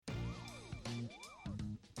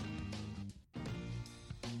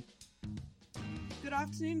Good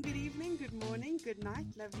afternoon, good evening, good morning, good night,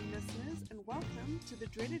 lovely listeners, and welcome to the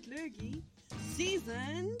Dreaded Lurgy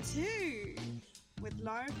Season 2 with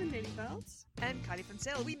Lara van Lelyveld and Kylie van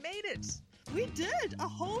Zyl. We made it! We did! A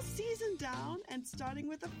whole season down and starting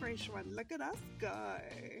with a fresh one. Look at us go.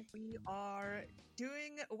 We are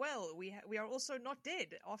doing well. We are also not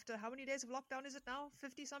dead. After how many days of lockdown is it now?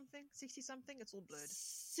 50-something? 60-something? It's all blurred.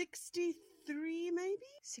 63 maybe?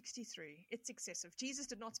 63. It's excessive. Jesus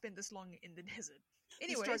did not spend this long in the desert.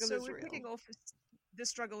 Anyway, so we're kicking off... The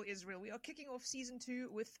struggle is real. We are kicking off season 2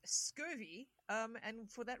 with Scurvy, and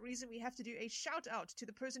for that reason we have to do a shout out to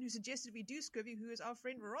the person who suggested we do Scurvy, who is our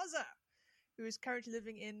friend Rosa, who is currently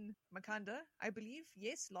living in Makanda, I believe.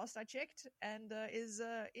 Yes, last I checked, and is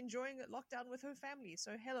enjoying lockdown with her family.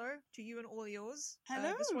 So hello to you and all yours.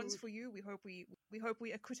 Hello. This one's for you. We hope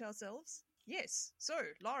we acquit ourselves. Yes. So,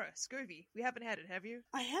 Lara, Scurvy, we haven't had it, have you?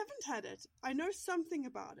 I haven't had it. I know something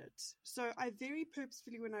about it. So I very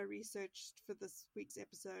purposefully, when I researched for this week's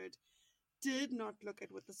episode, did not look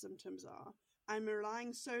at what the symptoms are. I'm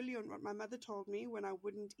relying solely on what my mother told me when I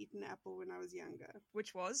wouldn't eat an apple when I was younger.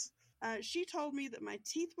 Which was? She told me that my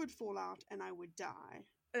teeth would fall out and I would die.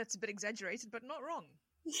 That's a bit exaggerated, but not wrong.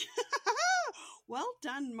 Well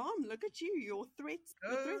done, Mom. Look at you. Your threats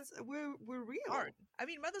were real. Hard. I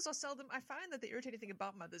mean, mothers are seldom... I find that the irritating thing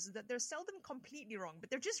about mothers is that they're seldom completely wrong, but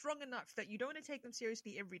they're just wrong enough that you don't want to take them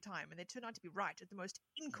seriously every time, and they turn out to be right at the most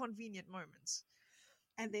inconvenient moments.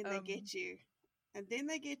 And then they get you. And then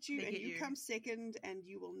they get you, and you come second, and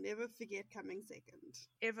you will never forget coming second.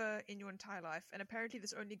 Ever in your entire life. And apparently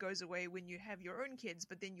this only goes away when you have your own kids,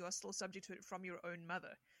 but then you are still subject to it from your own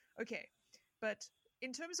mother. Okay, but...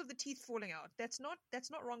 in terms of the teeth falling out, that's not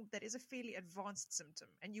wrong. That is a fairly advanced symptom,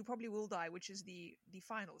 and you probably will die, which is the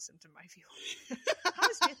final symptom, I feel. How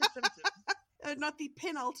is death a symptom? Not the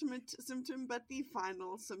penultimate symptom, but the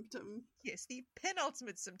final symptom. Yes, the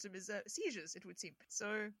penultimate symptom is seizures, it would seem.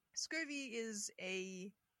 So, scurvy is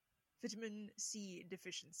a vitamin C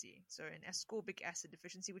deficiency, so an ascorbic acid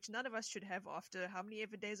deficiency, which none of us should have after how many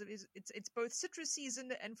ever days of it's both citrus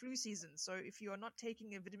season and flu season. So if you are not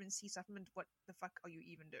taking a vitamin C supplement, what the fuck are you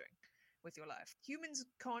even doing with your life? Humans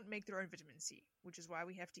can't make their own vitamin C, which is why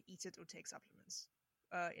we have to eat it or take supplements.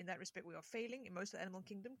 In that respect, we are failing. In most of the animal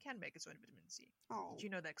kingdom can make its own vitamin C. Oh. Did you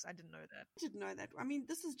know that? Because I didn't know that. I didn't know that. I mean,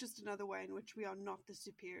 this is just another way in which we are not the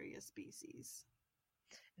superior species.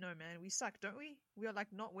 No, man, we suck, don't we? We are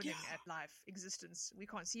like not winning at life, existence. We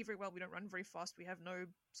can't see very well. We don't run very fast. We have no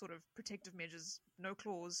sort of protective measures, no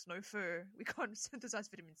claws, no fur. We can't synthesize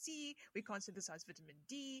vitamin C. We can't synthesize vitamin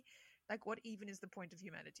D. Like, what even is the point of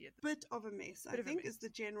humanity at this Bit of a mess, I think, is the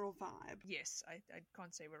general vibe. Yes, I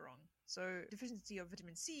can't say we're wrong. So, deficiency of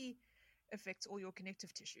vitamin C affects all your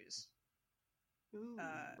connective tissues. Ooh.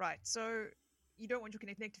 Right, so you don't want your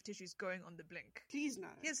connective tissues going on the blink. Please no.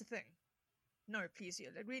 Here's the thing. No, please.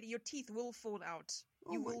 Really, your teeth will fall out.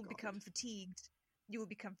 You will become fatigued. You will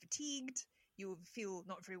become fatigued. You will feel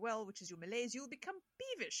not very well, which is your malaise. You will become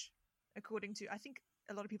peevish, according to, I think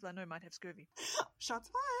a lot of people I know might have scurvy. Shots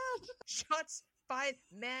fired! Shots fired,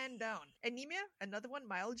 man down. Anemia, another one,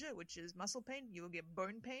 myalgia, which is muscle pain. You will get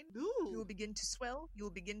bone pain. Ooh. You will begin to swell. You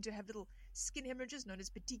will begin to have little skin hemorrhages known as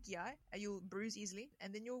petechiae. You'll bruise easily,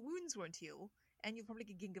 and then your wounds won't heal. And you'll probably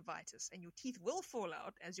get gingivitis, and your teeth will fall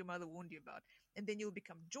out, as your mother warned you about. And then you'll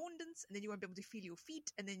become jaundice, and then you won't be able to feel your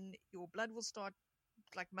feet, and then your blood will start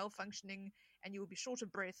like malfunctioning, and you will be short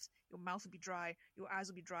of breath, your mouth will be dry, your eyes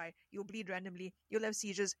will be dry, you'll bleed randomly, you'll have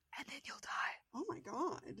seizures, and then you'll die. Oh my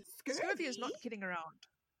god. Scurvy is not kidding around.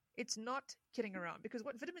 It's not kidding around, because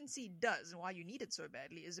what vitamin C does, and why you need it so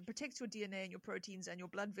badly, is it protects your DNA and your proteins and your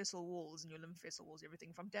blood vessel walls and your lymph vessel walls,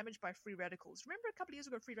 everything, from damage by free radicals. Remember a couple of years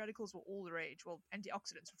ago, free radicals were all the rage. Well,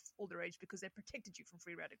 antioxidants were all the rage because they protected you from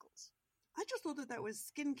free radicals. I just thought that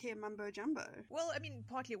was skincare mumbo-jumbo. Well, I mean,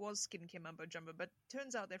 partly it was skincare mumbo-jumbo, but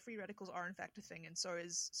turns out that free radicals are in fact a thing, and so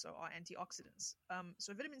are antioxidants.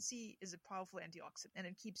 So vitamin C is a powerful antioxidant, and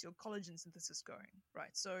it keeps your collagen synthesis going,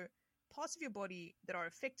 right? So parts of your body that are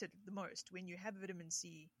affected the most when you have vitamin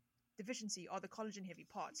C deficiency are the collagen-heavy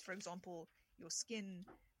parts. For example, your skin,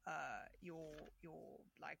 your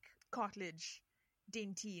like cartilage,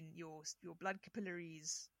 dentine, your blood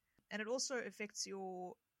capillaries, and it also affects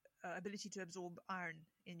your ability to absorb iron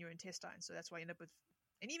in your intestines. So that's why you end up with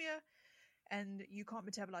anemia, and you can't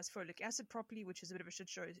metabolize folic acid properly, which is a bit of a shit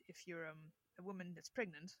show if you're a woman that's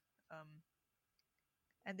pregnant.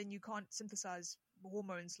 And then you can't synthesize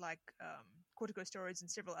hormones like corticosteroids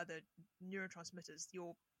and several other neurotransmitters.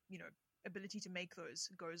 Your ability to make those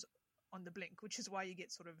goes on the blink, which is why you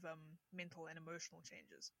get sort of mental and emotional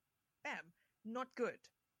changes. Bam. Not good.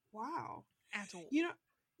 Wow. At all.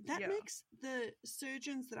 That Yeah. makes the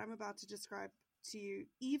surgeons that I'm about to describe to you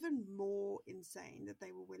even more insane that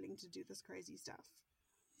they were willing to do this crazy stuff.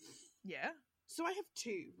 Yeah. So I have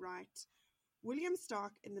two, right? William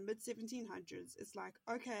Stark in the mid-1700s is like,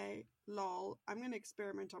 okay, lol, I'm going to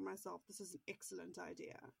experiment on myself. This is an excellent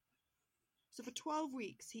idea. So for 12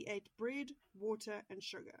 weeks, he ate bread, water, and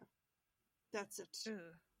sugar. That's it.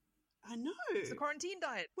 Ugh. I know. It's the quarantine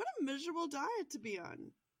diet. What a miserable diet to be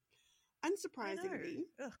on. I Unsurprisingly,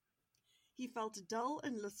 know. Ugh. he felt dull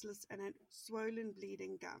and listless and had swollen,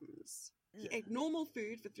 bleeding gums. He Ugh. ate normal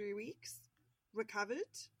food for 3 weeks, recovered.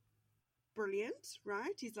 Brilliant,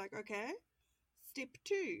 right? He's like, okay. Step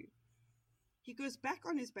 2. He goes back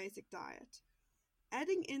on his basic diet,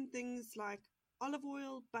 adding in things like olive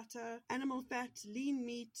oil, butter, animal fat, lean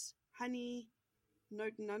meat, honey.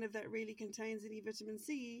 Note none of that really contains any vitamin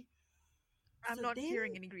C. I'm So not then-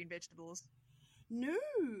 hearing any green vegetables. No.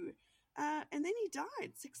 And then he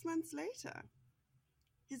died 6 months later.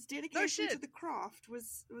 His dedication to shit. the craft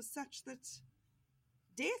was such that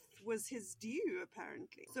death was his due,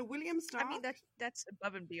 apparently. So William Stark, I mean, that's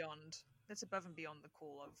above and beyond. That's above and beyond the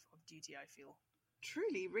call of duty, I feel.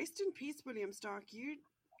 truly, rest in peace, William Stark. You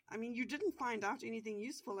didn't find out anything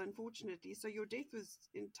useful, unfortunately, so your death was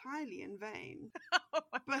entirely in vain. Oh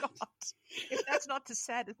my But- god. If that's not the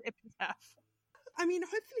saddest epitaph. I mean,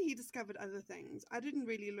 hopefully he discovered other things. I didn't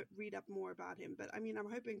really read up more about him, but I mean, I'm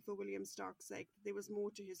hoping for William Stark's sake that there was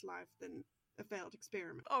more to his life than a failed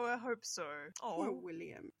experiment. Oh, I hope so. Poor Oh,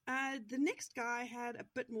 William. The next guy had a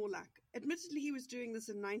bit more luck. Admittedly, he was doing this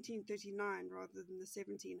in 1939 rather than the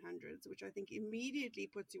 1700s, which I think immediately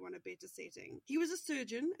puts you on a better setting. He was a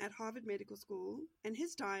surgeon at Harvard Medical School, and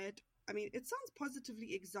his diet, I mean, it sounds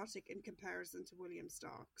positively exotic in comparison to William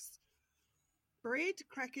Stark's. Bread,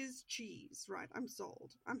 crackers, cheese. Right, I'm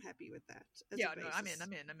sold. I'm happy with that. As yeah, a no, I'm basis.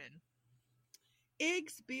 in.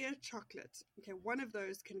 Eggs, beer, chocolate. Okay, one of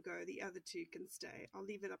those can go, the other two can stay. I'll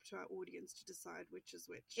leave it up to our audience to decide which is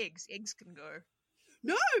which. Eggs can go.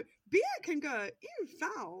 No! Beer can go. Ew,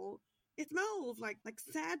 foul. It smells like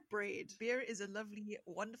sad bread. Beer is a lovely,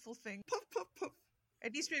 wonderful thing. Puff, puff, puff.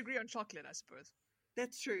 At least we agree on chocolate, I suppose.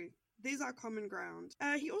 That's true. There's our common ground.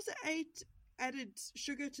 He also added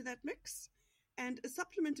sugar to that mix and a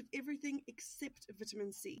supplement of everything except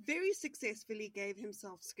vitamin C. Very successfully gave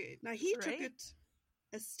himself scurvy. Now, he took Great. it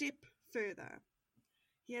a step further.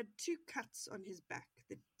 He had 2 cuts on his back,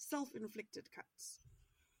 the self-inflicted cuts,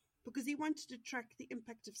 because he wanted to track the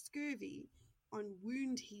impact of scurvy on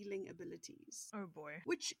wound healing abilities, Oh boy.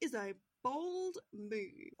 which is a bold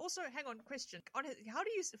move. Also, hang on, question. How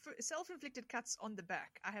do you for self-inflicted cuts on the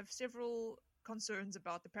back? I have several concerns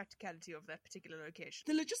about the practicality of that particular location.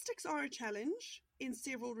 The logistics are a challenge in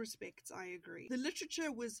several respects, I agree. The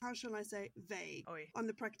literature was, how shall I say, vague Oi. on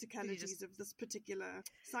the practicalities just- of this particular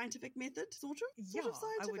scientific method, sort of Yeah, I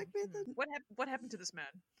scientific would. method. What happened to this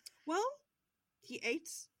man? Well, he ate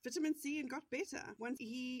vitamin C and got better. Once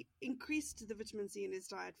he increased the vitamin C in his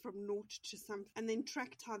diet from 0 to something, and then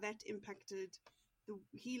tracked how that impacted the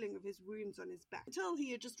healing of his wounds on his back, until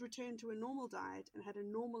he had just returned to a normal diet and had a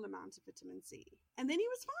normal amount of vitamin C. And then he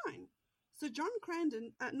was fine. So John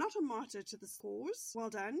Crandon, not a martyr to the cause, well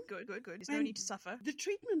done. Good. There's no And need to suffer. The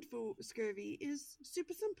treatment for scurvy is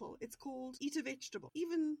super simple. It's called eat a vegetable.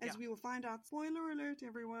 Even, as Yeah. we will find out, spoiler alert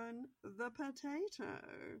everyone, the potato.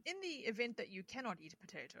 In the event that you cannot eat a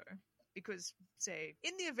potato, because, say,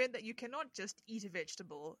 in the event that you cannot just eat a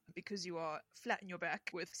vegetable because you are flat in your back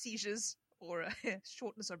with seizures or a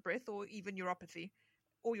shortness of breath or even neuropathy,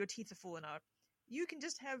 or your teeth are fallen out, you can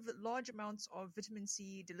just have large amounts of vitamin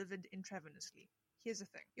C delivered intravenously. Here's the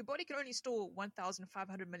thing. Your body can only store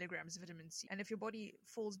 1,500 milligrams of vitamin C. And if your body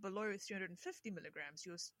falls below 350 milligrams,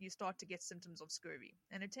 you start to get symptoms of scurvy.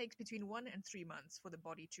 And it takes between 1 and 3 months for the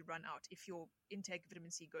body to run out if your intake of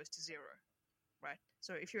vitamin C goes to 0. Right?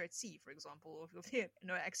 So if you're at sea, for example, or if you have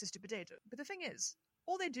no access to potato. But the thing is,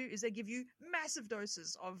 all they do is they give you massive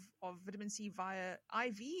doses of vitamin C via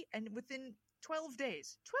IV, and within 12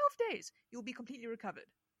 days, you'll be completely recovered.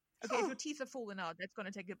 Okay, if your teeth are fallen out, that's going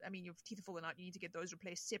to take, your teeth are fallen out, you need to get those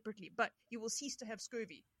replaced separately, but you will cease to have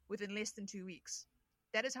scurvy within less than 2 weeks.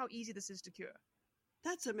 That is how easy this is to cure.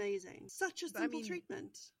 That's amazing. Such a But I simple mean-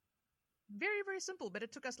 treatment. Very, very simple, but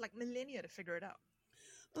it took us like millennia to figure it out.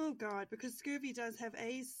 Oh God, because scurvy does have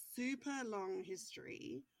a super long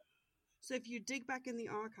history. So if you dig back in the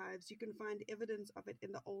archives, you can find evidence of it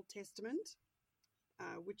in the Old Testament,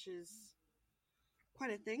 which is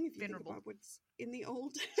quite a thing if you Venerable. think about what's in the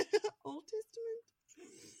Old Old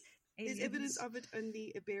Testament. There's evidence of it in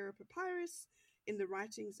the Ibera Papyrus, in the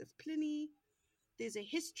writings of Pliny. There's a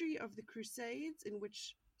history of the Crusades in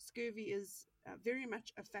which scurvy is very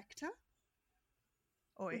much a factor.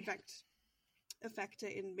 Oi. In fact, a factor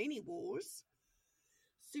in many wars.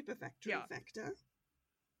 Superfactory factor.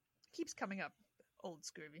 Keeps coming up, old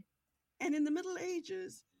scurvy. And in the Middle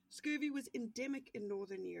Ages, scurvy was endemic in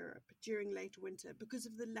Northern Europe during late winter because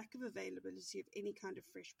of the lack of availability of any kind of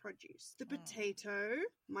fresh produce. The potato,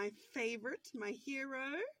 my favorite, my hero,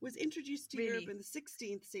 was introduced to Europe in the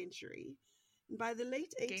 16th century. And by the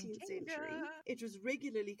late 18th century, it was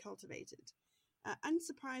regularly cultivated.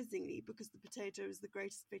 Unsurprisingly, because the potato is the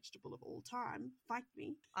greatest vegetable of all time, fight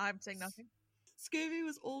me. I'm saying nothing. Scurvy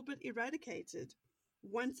was all but eradicated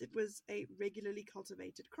once it was a regularly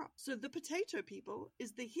cultivated crop. So the potato people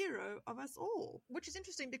is the hero of us all. Which is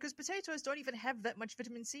interesting because potatoes don't even have that much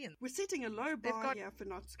vitamin C in them. We're setting a low bar here for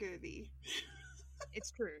not scurvy.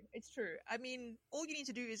 It's true. It's true. I mean, all you need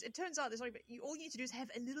to do is, it turns out, all you need to do is have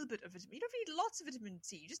a little bit of vitamin. You don't need lots of vitamin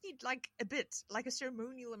C. You just need like a bit, like a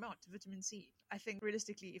ceremonial amount of vitamin C. I think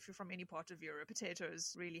realistically, if you're from any part of Europe,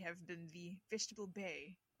 potatoes really have been the vegetable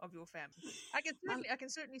bay of your family. I can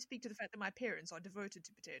certainly speak to the fact that my parents are devoted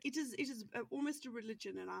to potatoes. It is almost a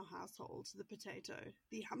religion in our household, the potato,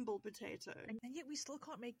 the humble potato. And yet we still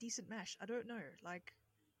can't make decent mash. I don't know. Like,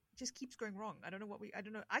 it just keeps going wrong. I don't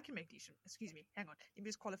know. I can make decent, excuse me, hang on. Let me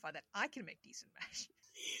just qualify that. I can make decent mash.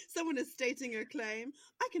 Someone is stating a claim.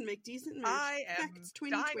 I can make decent mash. I am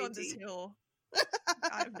dying on this hill.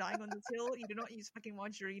 I'm dying on this hill. You do not use fucking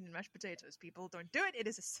margarine and mashed potatoes, people. Don't do it. It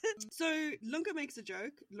is a sin. So Lunga makes a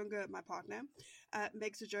joke. Lunga, my partner,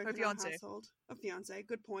 makes a joke in our household. A fiance.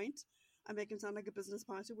 Good point. I make him sound like a business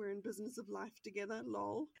partner. We're in business of life together.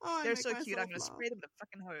 Lol. Oh, they're so cute. I'm going to spray them with a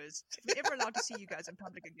fucking hose. If we're ever allowed to see you guys in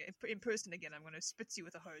public again, in person again, I'm going to spit you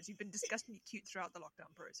with a hose. You've been disgustingly cute throughout the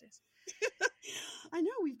lockdown process. I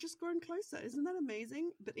know. We've just grown closer. Isn't that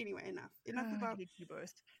amazing? But anyway, enough about I hate you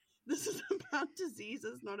both. This is about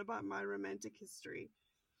diseases, not about my romantic history.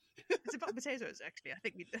 It's about potatoes, actually.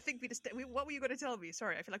 What were you going to tell me?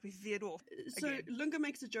 Sorry, I feel like we veered off. So Lunga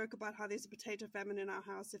makes a joke about how there's a potato famine in our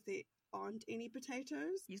house if there aren't any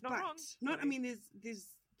potatoes. He's not wrong. I mean, there's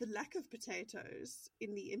the lack of potatoes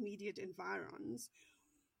in the immediate environs.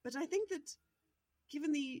 But I think that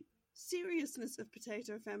given the seriousness of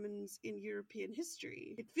potato famines in European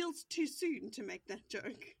history, it feels too soon to make that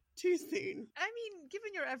joke. Too soon. I mean,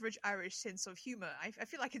 given your average Irish sense of humour, I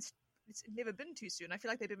feel like it's never been too soon. I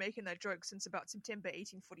feel like they've been making that joke since about September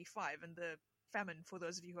 1845, and the famine, for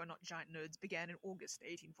those of you who are not giant nerds, began in August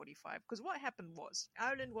 1845. Because what happened was,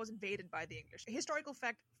 Ireland was invaded by the English. A historical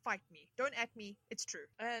fact, fight me. Don't at me, it's true.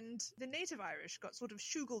 And the native Irish got sort of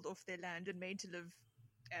shuggled off their land and made to live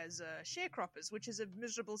as sharecroppers, which is a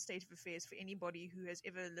miserable state of affairs for anybody who has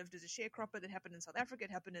ever lived as a sharecropper. That happened in South Africa,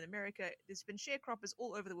 it happened in America. There's been sharecroppers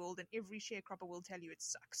all over the world, and every sharecropper will tell you it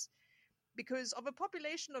sucks. Because of a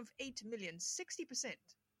population of 8 million, 60%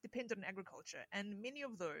 depended on agriculture, and many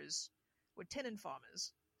of those were tenant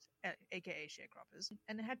farmers, aka sharecroppers,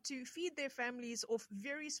 and had to feed their families off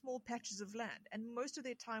very small patches of land, and most of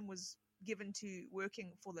their time was given to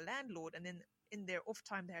working for the landlord, and then in their off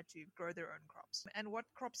time they had to grow their own crops. And what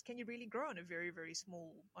crops can you really grow on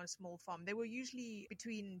a small farm? They were usually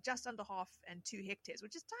between just under half and 2 hectares,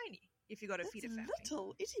 which is tiny if you got to feed a family.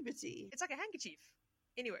 Little, itty bitty. It's like a handkerchief.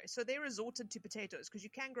 Anyway, so they resorted to potatoes because you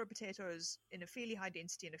can grow potatoes in a fairly high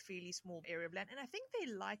density in a fairly small area of land, and I think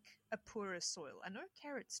they like a poorer soil. I know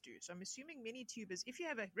carrots do, so I'm assuming many tubers, if you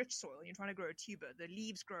have a rich soil and you're trying to grow a tuber, the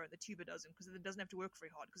leaves grow and the tuber doesn't, because it doesn't have to work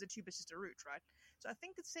very hard because the tuber is just a root, right? So I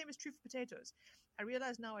think the same is true for potatoes. I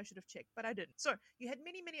realize now I should have checked, but I didn't. So you had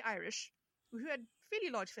many Irish who had fairly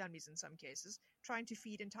large families in some cases, trying to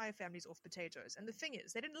feed entire families off potatoes. And the thing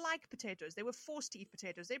is, they didn't like potatoes. They were forced to eat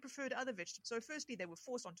potatoes. They preferred other vegetables. So firstly, they were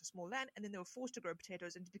forced onto small land, and then they were forced to grow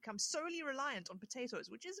potatoes and to become solely reliant on potatoes,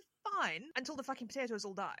 which is fine until the fucking potatoes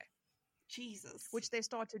all die. Jesus. Which they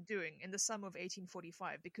started doing in the summer of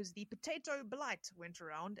 1845, because the potato blight went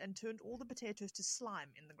around and turned all the potatoes to slime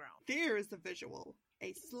in the ground. There is the visual.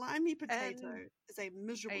 A slimy potato is a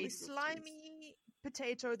miserable existence. Slimy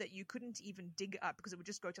potato that you couldn't even dig up because it would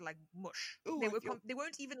just go to like mush. Ooh, they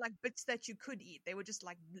weren't even like bits that you could eat. They were just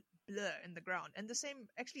like blur in the ground. And that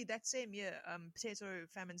same year, potato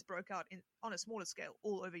famines broke out on a smaller scale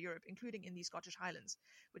all over Europe, including in the Scottish Highlands,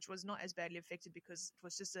 which was not as badly affected because it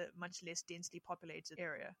was just a much less densely populated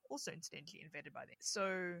area, also incidentally invaded by them.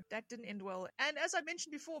 So that didn't end well. And as I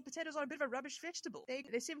mentioned before, potatoes are a bit of a rubbish vegetable.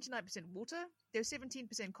 They're 79% water, they're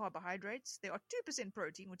 17% carbohydrates, they are 2%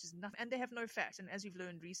 protein, which is nothing, and they have no fat. And as we've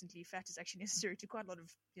learned recently, fat is actually necessary to quite a lot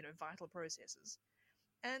of, vital processes.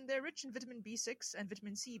 And they're rich in vitamin B6 and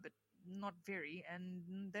vitamin C, but not very,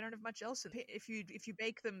 and they don't have much else in it. If you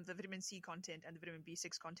bake them, the vitamin C content and the vitamin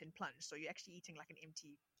B6 content plunge, so you're actually eating like an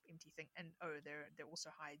empty thing. And they're also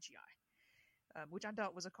high GI, which I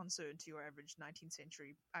doubt was a concern to your average 19th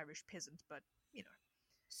century Irish peasant, but you know.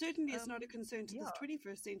 Certainly it's not a concern to yeah. this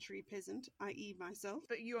 21st century peasant, i.e. myself.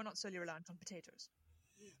 But you are not solely reliant on potatoes.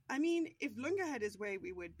 I mean, if Lunga had his way,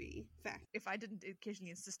 we would be. Fact. If I didn't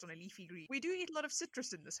occasionally insist on a leafy green. We do eat a lot of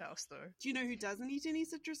citrus in this house, though. Do you know who doesn't eat any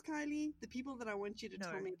citrus, Kylie? The people that I want you to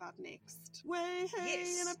tell me about next. Way, hey,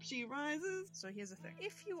 yes. And up she rises. So here's the thing.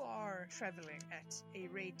 If you are traveling at a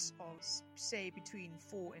rate of, say, between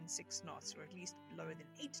 4 and 6 knots, or at least lower than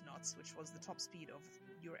 8 knots, which was the top speed of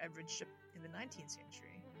your average ship in the 19th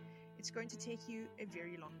century, it's going to take you a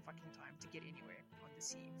very long fucking time to get anywhere on the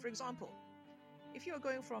sea. For example, if you are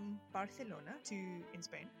going from Barcelona in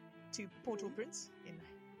Spain to Port-au-Prince in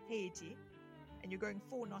Haiti, and you're going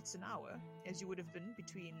 4 knots an hour, as you would have been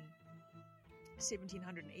between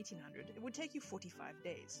 1700 and 1800, it would take you 45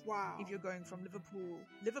 days. Wow. If you're going from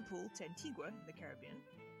Liverpool to Antigua in the Caribbean,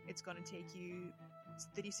 it's going to take you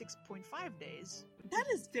 36.5 days. That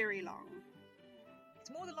is very long. It's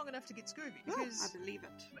more than long enough to get scurvy. Because, I believe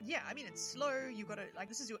it. Yeah, I mean, it's slow. You got to,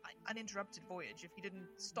 this is your uninterrupted voyage. If you didn't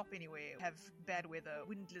stop anywhere, have bad weather,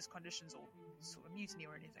 windless conditions, or sort of mutiny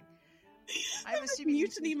or anything. I'm assuming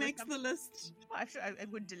mutiny makes the list. I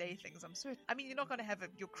would delay things, I'm certain. I mean, you're not going to have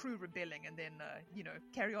your crew rebelling and then,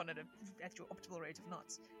 carry on at your optimal rate of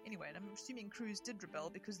knots. Anyway, and I'm assuming crews did rebel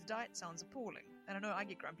because the diet sounds appalling. And I know I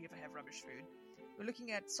get grumpy if I have rubbish food. We're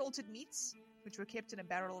looking at salted meats, which were kept in a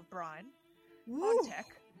barrel of brine. Hardtack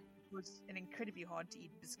was an incredibly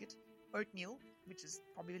hard-to-eat biscuit. Oatmeal, which is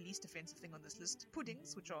probably the least offensive thing on this list.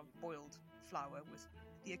 Puddings, which are boiled flour with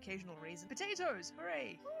the occasional raisin. Potatoes,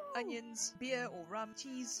 hooray! Onions, beer or rum,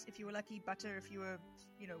 cheese if you were lucky, butter if you were,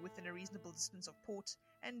 within a reasonable distance of port,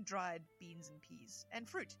 and dried beans and peas. And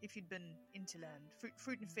fruit if you'd been into land.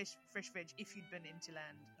 Fruit and fresh veg if you'd been into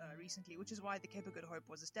land recently, which is why the Cape of Good Hope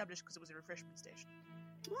was established, because it was a refreshment station.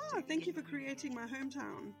 Oh, thank you for creating my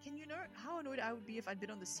hometown. Can you know how annoyed I would be if I'd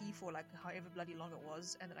been on the sea for however bloody long it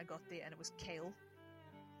was, and then I got there and it was kale?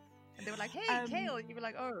 And they were like, hey, kale! And you were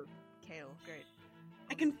like, oh, kale, great.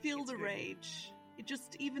 I can feel the rage. It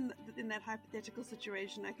just, even in that hypothetical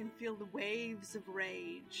situation, I can feel the waves of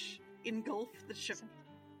rage engulf the ship.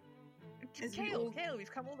 Kale,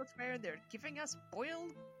 we've come all this way and they're giving us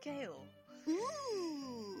boiled kale.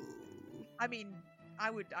 Ooh. I mean,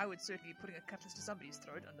 I would certainly be putting a cutlass to somebody's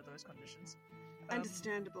throat under those conditions.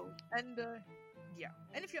 Understandable. And yeah,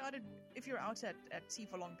 and if you're out at sea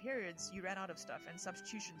for long periods, you ran out of stuff and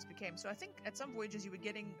substitutions became. So I think at some voyages you were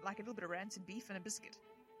getting a little bit of rancid beef and a biscuit.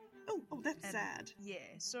 Oh, that's sad. Yeah,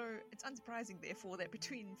 so it's unsurprising, therefore, that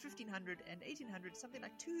between 1500 and 1800, something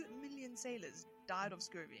like 2 million sailors died of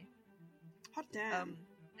scurvy. Hot damn.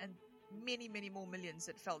 And many, many more millions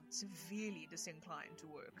that felt severely disinclined to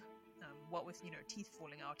work. What with, teeth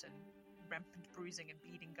falling out and rampant bruising and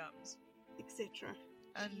bleeding gums. Etc.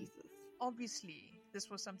 And Jesus. Obviously, this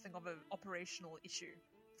was something of an operational issue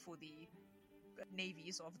for the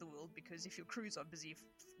navies of the world, because if your crews are busy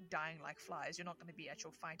dying like flies, you're not going to be at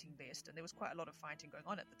your fighting best. And there was quite a lot of fighting going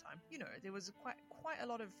on at the time. There was quite a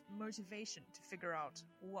lot of motivation to figure out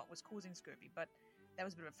what was causing scurvy, but that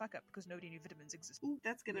was a bit of a fuck up because nobody knew vitamins existed. Ooh,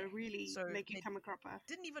 that's going to really make you come a cropper.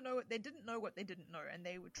 They didn't know what they didn't know, and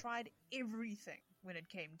they tried everything when it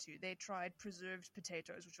came to. They tried preserved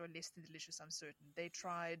potatoes, which were less than delicious, I'm certain. They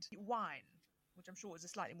tried wine, which I'm sure was a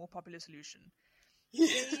slightly more popular solution. They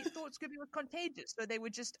thought scurvy was contagious, so they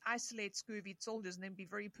would just isolate scurvied soldiers and then be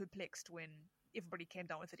very perplexed when everybody came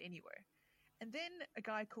down with it anyway. And then a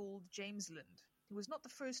guy called James Lind, who was not the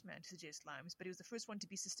first man to suggest limes, but he was the first one to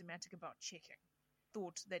be systematic about checking,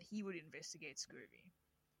 thought that he would investigate scurvy.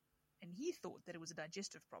 And he thought that it was a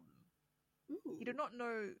digestive problem. Ooh. He did not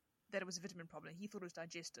know that it was a vitamin problem. He thought it was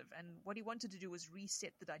digestive. And what he wanted to do was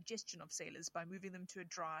reset the digestion of sailors by moving them to a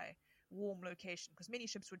dry, warm location, because many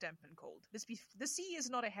ships were damp and cold. The sea is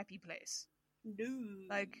not a happy place. No.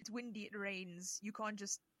 It's windy, it rains. You can't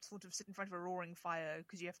just sort of sit in front of a roaring fire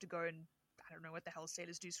because you have to go and, I don't know what the hell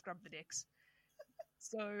sailors do, scrub the decks.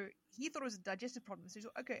 So he thought it was a digestive problem. So he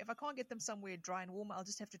thought, okay, if I can't get them somewhere dry and warm, I'll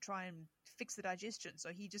just have to try and fix the digestion. So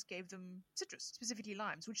he just gave them citrus, specifically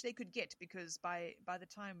limes, which they could get because by the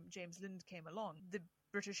time James Lind came along, the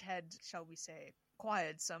British had, shall we say,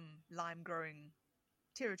 acquired some lime-growing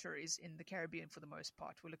territories in the Caribbean for the most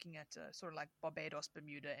part. We're looking at sort of like Barbados,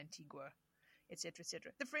 Bermuda, Antigua, etc.,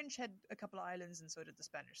 etc. The French had a couple of islands and so did the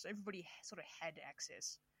Spanish. So everybody sort of had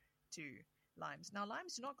access to limes. Now,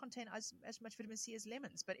 limes do not contain as much vitamin C as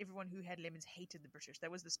lemons, but everyone who had lemons hated the British. There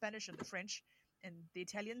was the Spanish and the French, the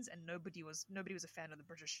Italians, and nobody was a fan of the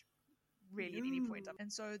British really at any point.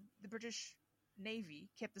 And so the British Navy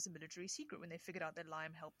kept this a military secret when they figured out that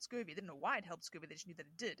lime helped scurvy. They didn't know why it helped scurvy, they just knew that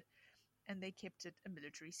it did. And they kept it a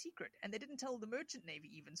military secret. And they didn't tell the merchant navy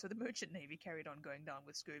even, so the merchant navy carried on going down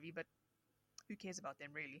with scurvy, but who cares about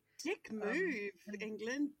them really? Dick move,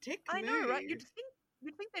 England, dick move. I know, right?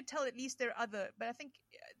 You'd think they'd tell at least their other, but I think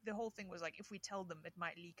the whole thing was like, if we tell them, it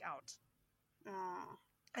might leak out.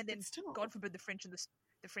 And then, God forbid, the French and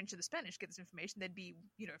the Spanish get this information, they'd be,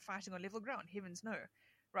 fighting on level ground. Heavens no.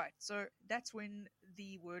 Right, so that's when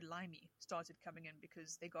the word limey started coming in,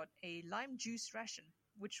 because they got a lime juice ration,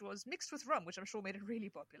 which was mixed with rum, which I'm sure made it really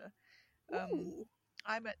popular.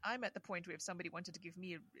 I'm at the point where if somebody wanted to give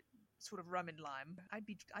me a sort of rum and lime, I'd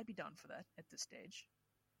be down for that at this stage.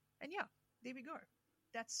 And yeah, there we go.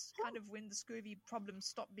 That's kind of when the scurvy problem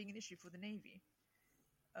stopped being an issue for the Navy.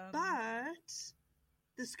 But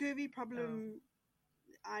the scurvy problem,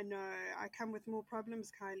 I know, I come with more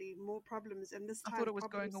problems, Kylie, more problems. And this time I thought it was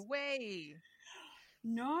going away.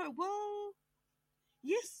 No, well,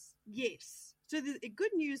 yes. So the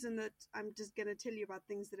good news in that I'm just going to tell you about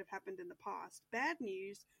things that have happened in the past. Bad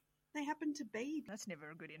news, they happened to babies. That's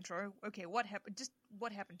never a good intro. Okay, what happened? Just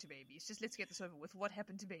what happened to babies? Just let's get this over with. What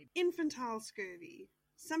happened to babies? Infantile scurvy.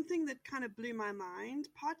 Something that kind of blew my mind,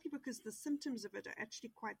 partly because the symptoms of it are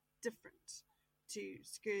actually quite different to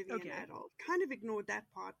scurvy in adult. Kind of ignored that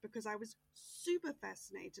part because I was super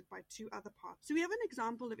fascinated by two other parts. So we have an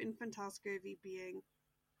example of infantile scurvy being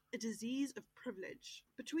a disease of privilege.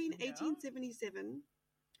 Between 1877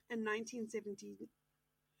 and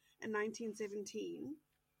 1917,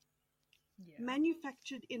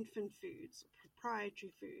 manufactured infant foods,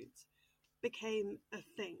 proprietary foods, became a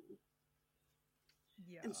thing.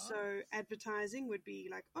 And so advertising would be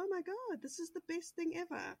like, oh my God, this is the best thing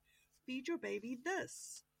ever. Feed your baby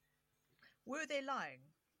this. Were they lying?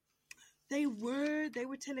 They were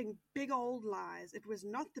telling big old lies. It was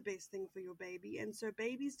not the best thing for your baby, and so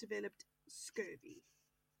babies developed scurvy.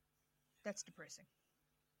 That's depressing.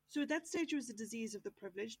 So at that stage it was a disease of the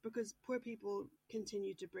privileged because poor people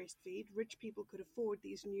continued to breastfeed. Rich people could afford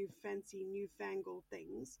these new fancy, newfangled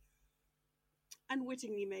things,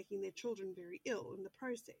 unwittingly making their children very ill in the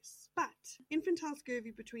process. But infantile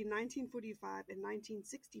scurvy between 1945 and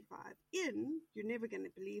 1965 in, you're never going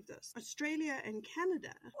to believe this, Australia and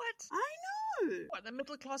Canada. What? I know! What, the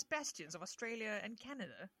middle-class bastions of Australia and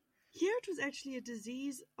Canada? Here it was actually a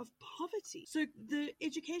disease of poverty. So the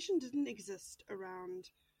education didn't exist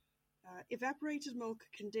around evaporated milk,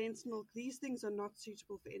 condensed milk. These things are not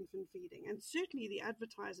suitable for infant feeding. And certainly the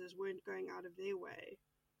advertisers weren't going out of their way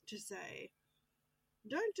to say,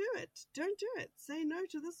 don't do it. Say no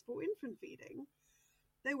to this for infant feeding.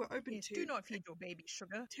 They were open to... Do not feed your baby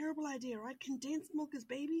sugar. Terrible idea, right? Condensed milk is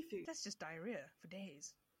baby food. That's just diarrhea for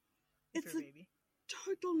days. It's a baby.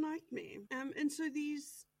 Total nightmare. And so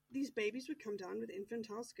these babies would come down with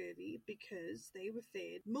infantile scurvy because they were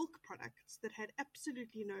fed milk products that had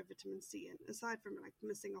absolutely no vitamin C in, aside from like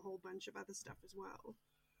missing a whole bunch of other stuff as well.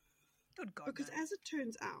 Good God, because as it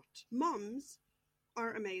turns out, moms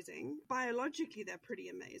are amazing. Biologically, they're pretty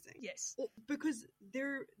amazing. Yes. Because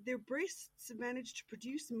their breasts manage to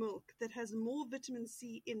produce milk that has more vitamin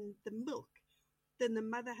C in the milk than the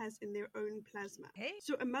mother has in their own plasma. Hey.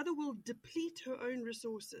 So a mother will deplete her own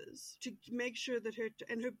resources to make sure that her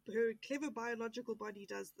clever biological body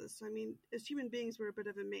does this. I mean, as human beings, we're a bit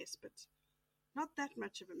of a mess, but not that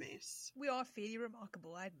much of a mess. We are fairly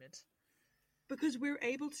remarkable, I admit. Because we're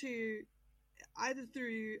able to, either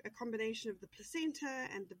through a combination of the placenta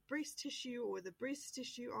and the breast tissue or the breast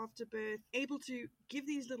tissue after birth, able to give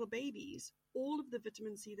these little babies all of the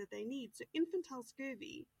vitamin C that they need. So infantile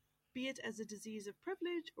scurvy, be it as a disease of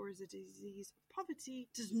privilege or as a disease of poverty,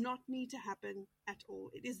 does not need to happen at all.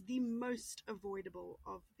 It is the most avoidable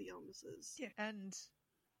of the illnesses. Yeah, and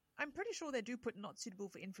I'm pretty sure they do put not suitable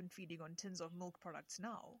for infant feeding on tins of milk products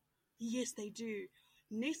now. Yes, they do.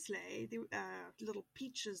 Nestle, the little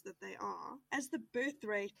peaches that they are, as the birth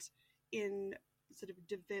rate in sort of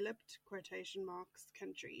developed, quotation marks,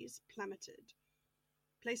 countries plummeted,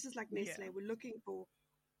 places like Nestle were looking for,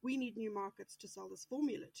 we need new markets to sell this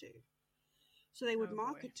formula to. So they would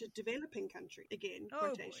market to developing country, again,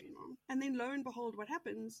 quotation mark. And then lo and behold, what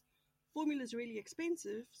happens? Formula is really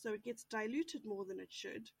expensive, so it gets diluted more than it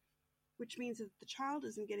should, which means that the child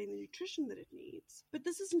isn't getting the nutrition that it needs. But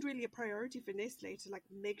this isn't really a priority for Nestle to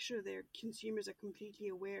make sure their consumers are completely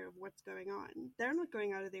aware of what's going on. They're not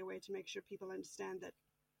going out of their way to make sure people understand that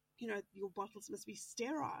your bottles must be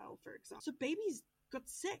sterile, for example. So babies got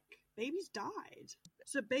sick. Babies died.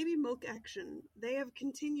 So Baby Milk Action, they have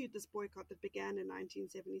continued this boycott that began in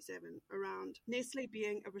 1977 around Nestle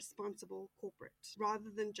being a responsible corporate rather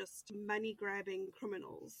than just money-grabbing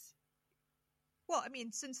criminals. Well, I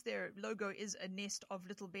mean, since their logo is a nest of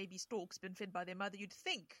little baby storks been fed by their mother, you'd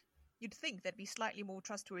think they'd be slightly more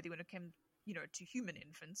trustworthy when it came, to human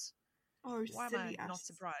infants. Oh, Why am silly I us. not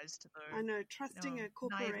surprised, though? I know, trusting a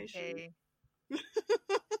corporation.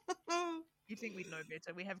 You'd think we'd know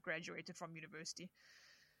better. We have graduated from university.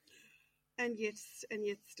 And yet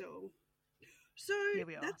still. So Here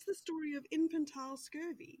we are. that's the story of infantile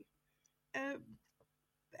scurvy.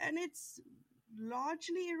 And it's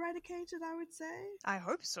largely eradicated, I would say. I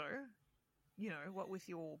hope so. What with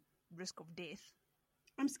your risk of death.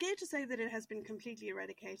 I'm scared to say that it has been completely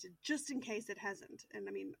eradicated, just in case it hasn't. And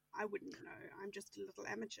I mean, I wouldn't know. I'm just a little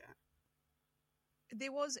amateur.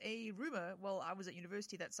 There was a rumor while I was at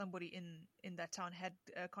university that somebody in that town had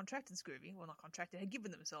contracted scurvy. Well, not contracted, had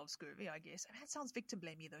given themselves scurvy, I guess. I mean, that sounds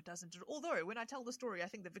victim-blamey, though, doesn't it? Although, when I tell the story, I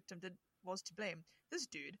think the victim was to blame. This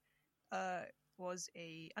dude was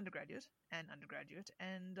a undergraduate and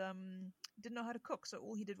didn't know how to cook, so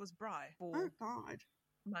all he did was braai for God.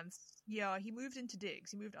 months. Yeah, he moved into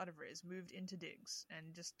digs. He moved out of res, moved into digs,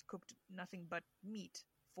 and just cooked nothing but meat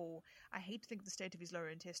for, I hate to think of the state of his lower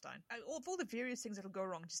intestine. Of all the various things that'll go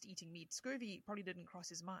wrong just eating meat, scurvy probably didn't cross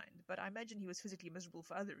his mind, but I imagine he was physically miserable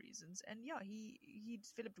for other reasons. And yeah, he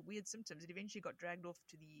developed weird symptoms and eventually got dragged off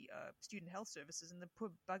to the student health services, and the poor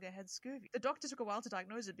bugger had scurvy. The doctor took a while to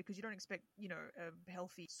diagnose it because you don't expect, a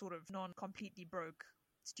healthy, sort of non-completely broke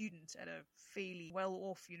student at a fairly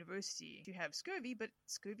well-off university to have scurvy, but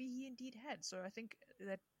scurvy he indeed had. So I think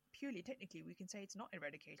that purely technically we can say it's not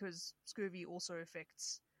eradicated, because scurvy also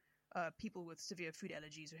affects people with severe food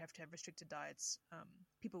allergies who have to have restricted diets,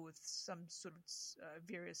 people with some sort of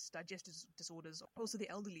various digestive disorders, also the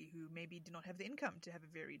elderly who maybe do not have the income to have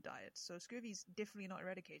a varied diet. So scurvy is definitely not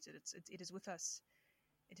eradicated. It is with us.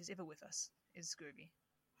 It is ever with us, is scurvy.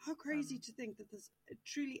 How crazy to think that this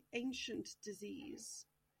truly ancient disease,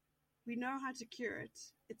 we know how to cure it.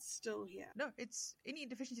 It's still here. No, it's any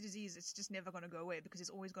deficiency disease. It's just never going to go away because there's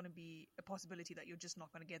always going to be a possibility that you're just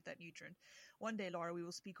not going to get that nutrient. One day, Laura, we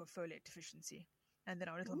will speak of folate deficiency, and then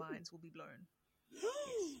our little minds will be blown. Yes,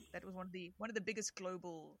 that was one of the biggest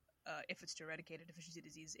global efforts to eradicate a deficiency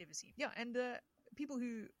disease ever seen. Yeah, and people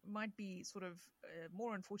who might be sort of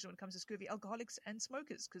more unfortunate when it comes to scurvy, alcoholics and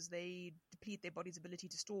smokers, because they deplete their body's ability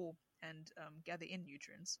to store and gather in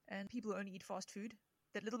nutrients. And people who only eat fast food,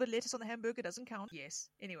 that little bit of lettuce on the hamburger doesn't count. Yes.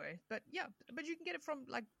 Anyway, but you can get it from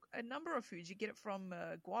like a number of foods. You get it from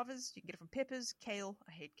guavas, you can get it from peppers, kale.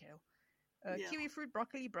 I hate kale. Kiwi fruit,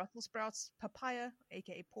 broccoli, Brussels sprouts, papaya,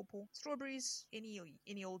 aka pawpaw, strawberries,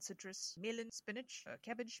 any old citrus, melon, spinach,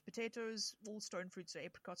 cabbage, potatoes, all stone fruits, so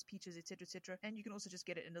apricots, peaches, etc., etc. And you can also just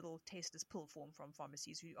get it in little tasteless pill form from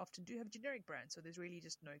pharmacies who often do have generic brands, so there's really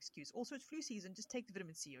just no excuse. Also, it's flu season, just take the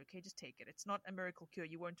vitamin C, okay? Just take it. It's not a miracle cure.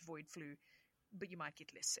 You won't avoid flu, but you might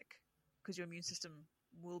get less sick because your immune system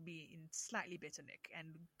will be in slightly better nick.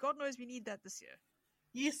 And God knows we need that this year.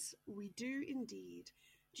 Yes, we do indeed.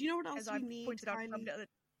 Do you know what else we need, pointed out Kylie?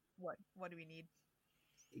 What do we need?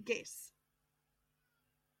 Guess.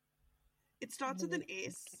 It starts with an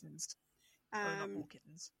S. Kittens. Not more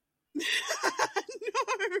kittens. No,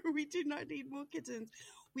 we do not need more kittens.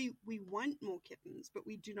 We want more kittens, but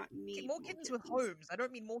we do not need more kittens with homes. I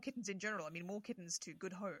don't mean more kittens in general. I mean more kittens to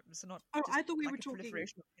good homes, not. Oh, I thought we were talking.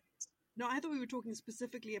 No, I thought we were talking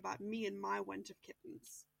specifically about me and my want of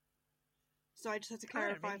kittens. So I just had to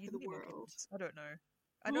clarify for the world. I don't know.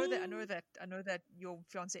 I know that your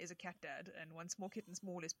fiance is a cat dad and wants more kittens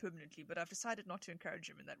more or less permanently, but I've decided not to encourage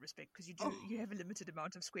him in that respect because you have a limited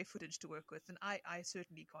amount of square footage to work with, and I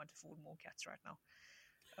certainly can't afford more cats right now.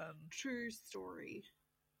 True story.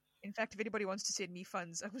 In fact, if anybody wants to send me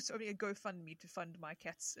funds, I was only a GoFundMe to fund my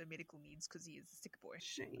cat's medical needs because he is a sick boy.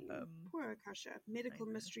 Shame. Poor Akasha. Medical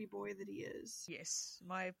mystery boy that he is. Yes.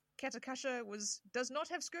 My cat Akasha does not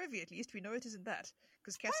have scurvy, at least. We know it isn't that.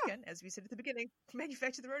 Because cats can, as we said at the beginning,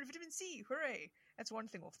 manufacture their own vitamin C. Hooray! That's one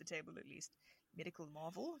thing off the table, at least. Medical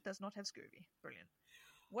marvel does not have scurvy. Brilliant.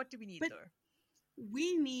 What do we need, though?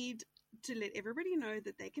 We need to let everybody know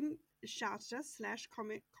that they can shout at us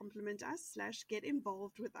 / compliment us / get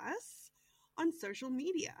involved with us on social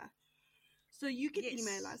media. So you can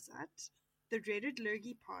email us at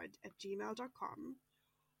thedreadedlurgypod@gmail.com,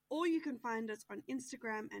 or you can find us on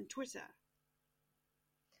Instagram and Twitter.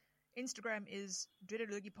 Instagram is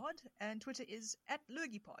dreadedlurgypod and Twitter is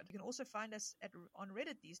 @lurgypod. You can also find us on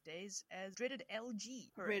Reddit these days as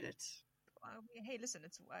dreadedlg. Reddit. Hey, listen,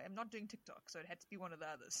 I'm not doing TikTok, so it had to be one of the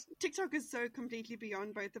others. TikTok is so completely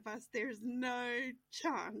beyond both of us. There's no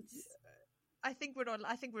chance. I think we're not.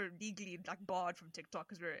 I think we're legally barred from TikTok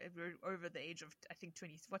because we're over the age of, I think,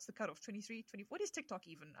 20. What's the cutoff? 23, 20. What is TikTok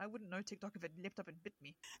even? I wouldn't know TikTok if it leapt up and bit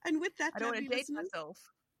me. And with that, I don't want lovely to date listeners, myself.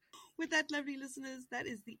 with that, lovely listeners, that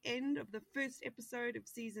is the end of the first episode of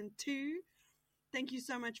season 2. Thank you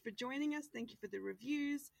so much for joining us. Thank you for the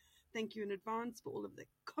reviews. Thank you in advance for all of the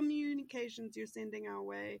communications you're sending our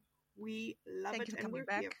way. We love Thank it, you for and coming we're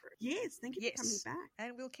back. here for it. Yes, thank you for coming back.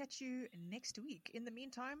 And we'll catch you next week. In the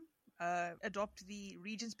meantime, adopt the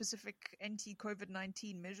region-specific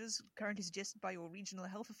anti-COVID-19 measures currently suggested by your regional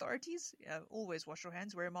health authorities. Always wash your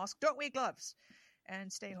hands, wear a mask, don't wear gloves,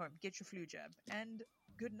 and stay home. Get your flu jab. And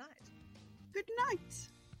good night. Good night.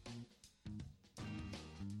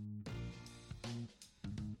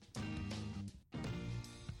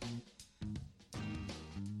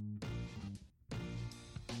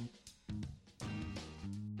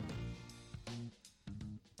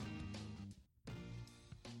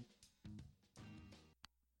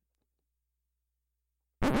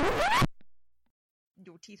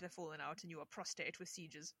 Your teeth have fallen out and you are prostrate with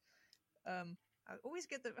seizures. I always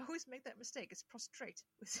make that mistake. It's prostrate.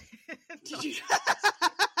 Did you?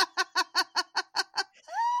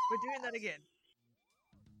 We're doing that again.